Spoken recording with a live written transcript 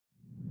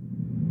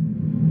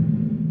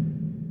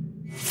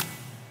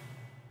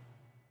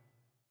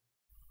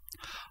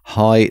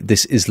Hi,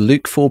 this is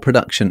Luke for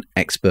Production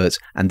Expert,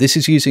 and this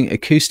is using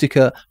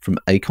Acoustica from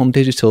Acon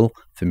Digital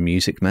for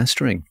music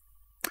mastering.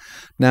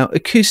 Now,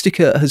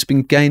 Acoustica has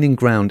been gaining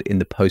ground in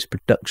the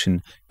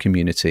post-production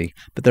community,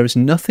 but there is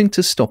nothing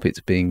to stop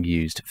it being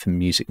used for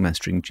music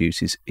mastering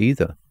duties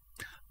either.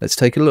 Let's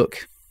take a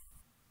look.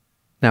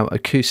 Now,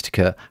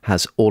 Acoustica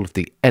has all of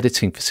the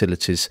editing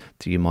facilities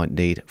that you might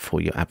need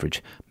for your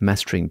average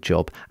mastering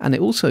job, and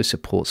it also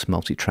supports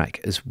multi-track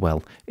as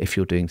well if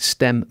you're doing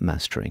stem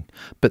mastering.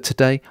 But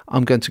today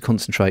I'm going to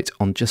concentrate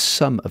on just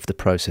some of the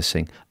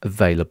processing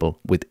available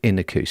within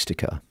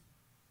Acoustica.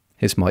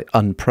 Here's my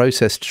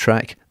unprocessed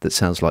track that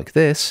sounds like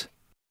this.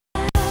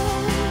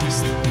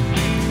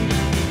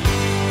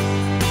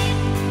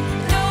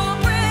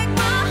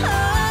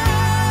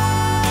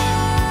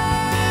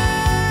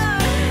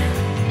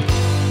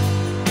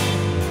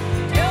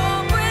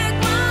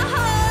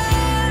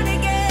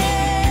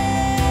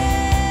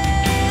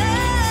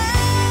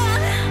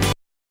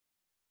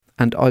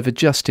 And I've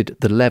adjusted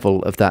the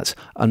level of that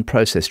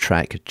unprocessed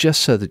track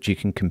just so that you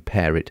can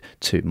compare it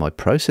to my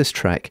processed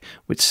track,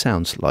 which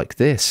sounds like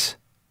this.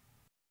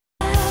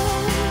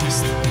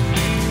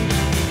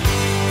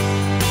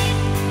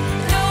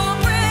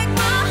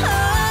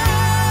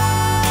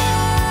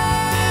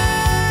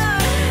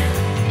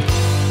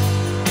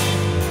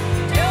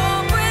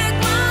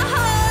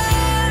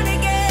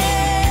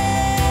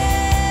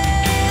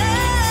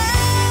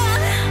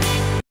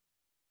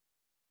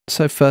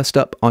 So first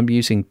up, I'm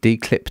using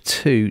declip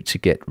 2 to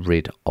get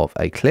rid of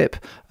a clip.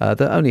 That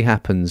only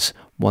happens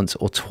once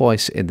or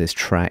twice in this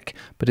track,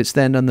 but it's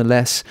there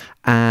nonetheless,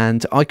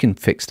 and I can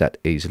fix that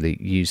easily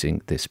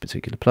using this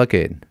particular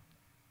plugin.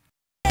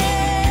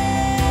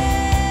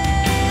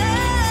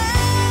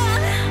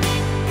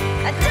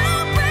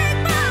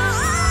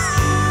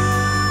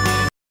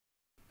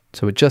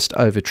 So we're just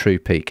over true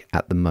peak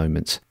at the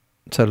moment.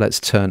 So let's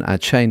turn our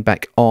chain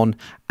back on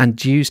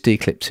and use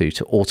declip 2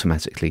 to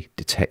automatically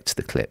detect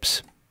the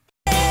clips.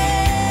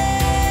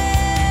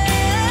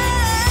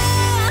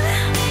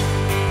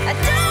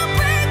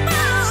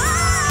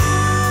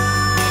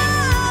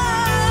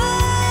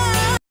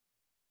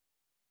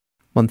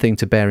 One thing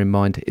to bear in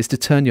mind is to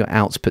turn your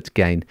output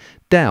gain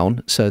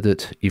down so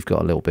that you've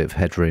got a little bit of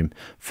headroom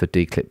for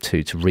declip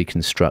 2 to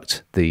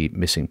reconstruct the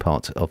missing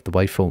part of the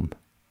waveform.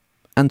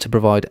 And to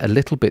provide a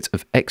little bit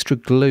of extra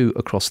glue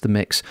across the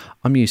mix,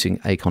 I'm using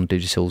Acon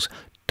Digital's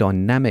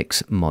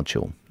Dynamics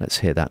module. Let's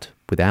hear that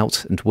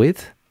without and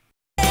with.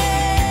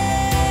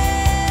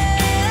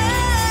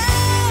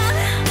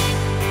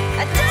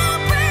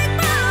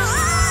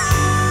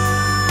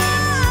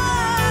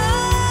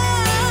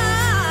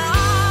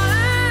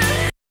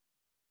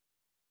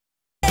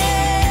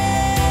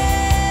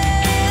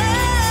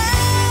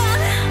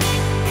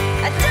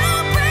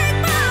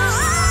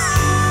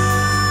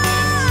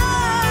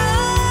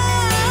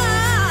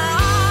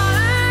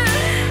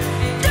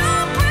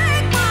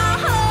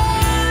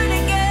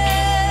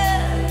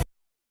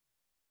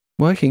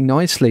 Working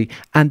nicely,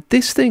 and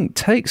this thing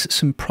takes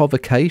some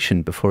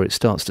provocation before it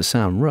starts to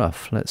sound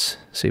rough. Let's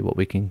see what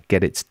we can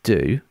get it to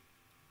do.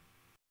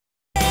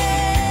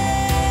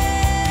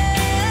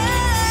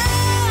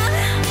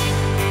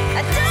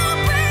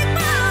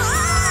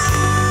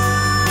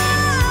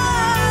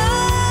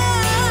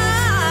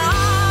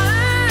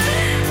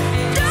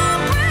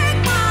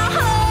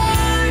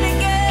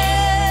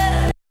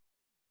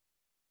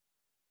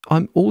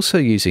 I'm also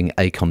using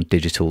Acon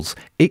Digital's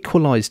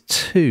Equalize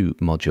 2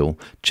 module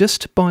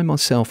just to buy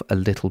myself a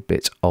little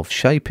bit of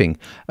shaping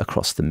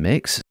across the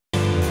mix.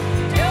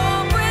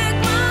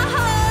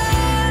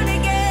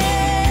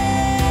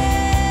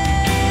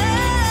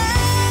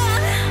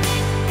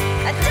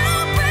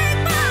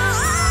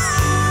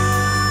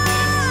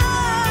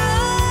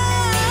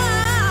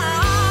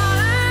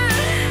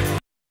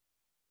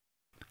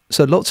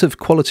 So lots of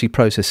quality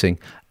processing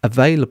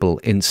available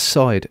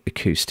inside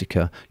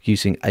Acoustica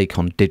using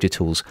Acon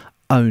Digital's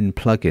own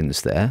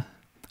plugins there.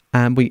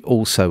 And we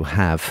also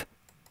have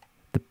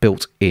the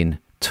built-in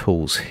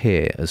tools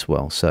here as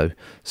well. So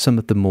some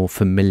of the more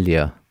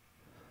familiar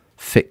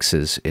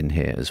fixers in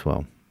here as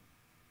well.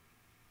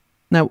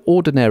 Now,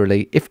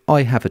 ordinarily, if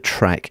I have a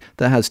track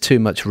that has too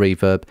much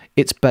reverb,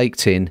 it's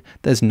baked in.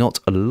 There's not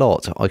a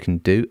lot I can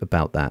do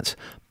about that.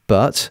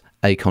 But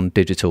Acon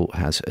Digital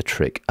has a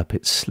trick up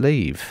its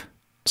sleeve.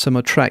 So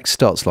my track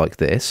starts like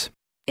this.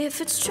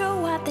 If it's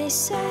true what they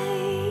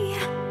say,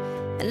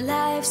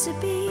 life's a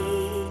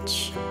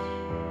beach.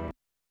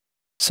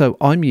 So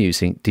I'm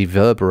using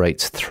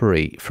Deverberate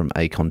 3 from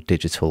Acon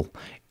Digital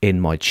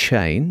in my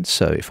chain.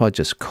 So if I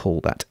just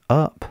call that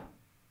up,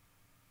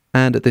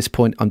 and at this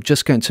point I'm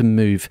just going to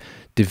move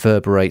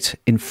Deverberate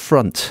in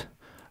front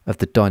of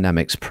the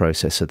dynamics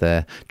processor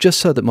there, just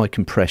so that my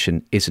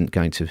compression isn't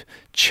going to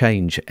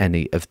change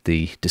any of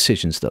the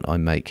decisions that I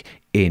make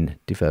in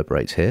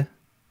Deverberate here.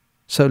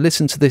 So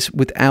listen to this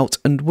without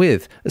and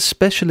with,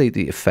 especially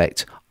the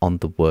effect on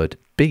the word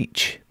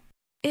beach.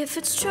 If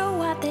it's true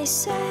what they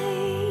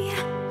say,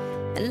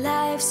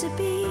 life's a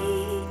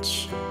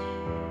beach.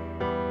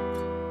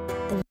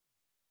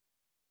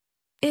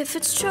 If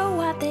it's true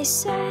what they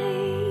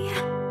say,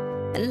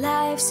 and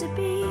life's a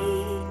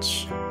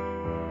beach,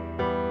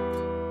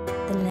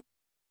 then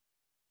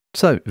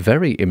So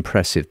very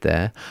impressive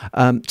there.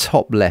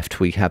 Top left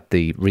we have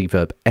the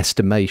reverb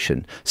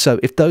estimation. So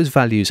if those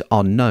values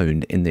are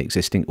known in the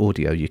existing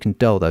audio, you can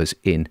dial those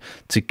in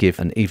to give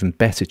an even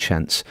better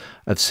chance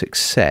of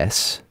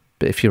success.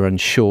 But if you're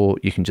unsure,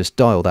 you can just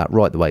dial that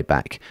right the way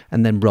back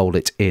and then roll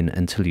it in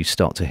until you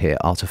start to hear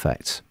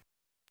artifacts.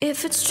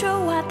 if it's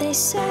true what they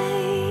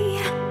say,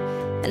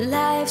 and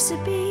life's a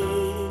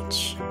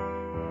beach,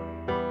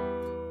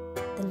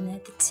 then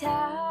let the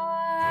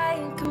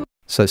tide come.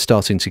 So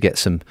starting to get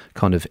some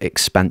kind of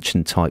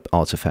expansion type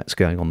artifacts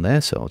going on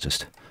there. So I'll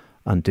just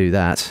undo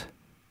that,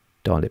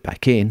 dial it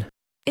back in.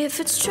 If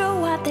it's true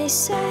what they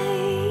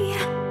say,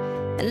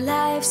 and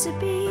life's a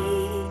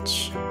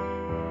beach.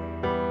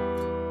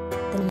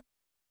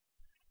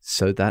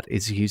 So that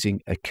is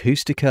using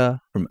Acoustica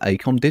from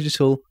Acon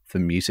Digital for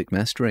music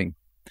mastering.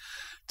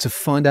 To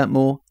find out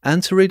more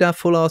and to read our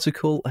full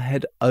article,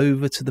 head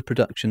over to the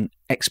Production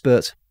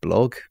Expert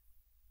blog.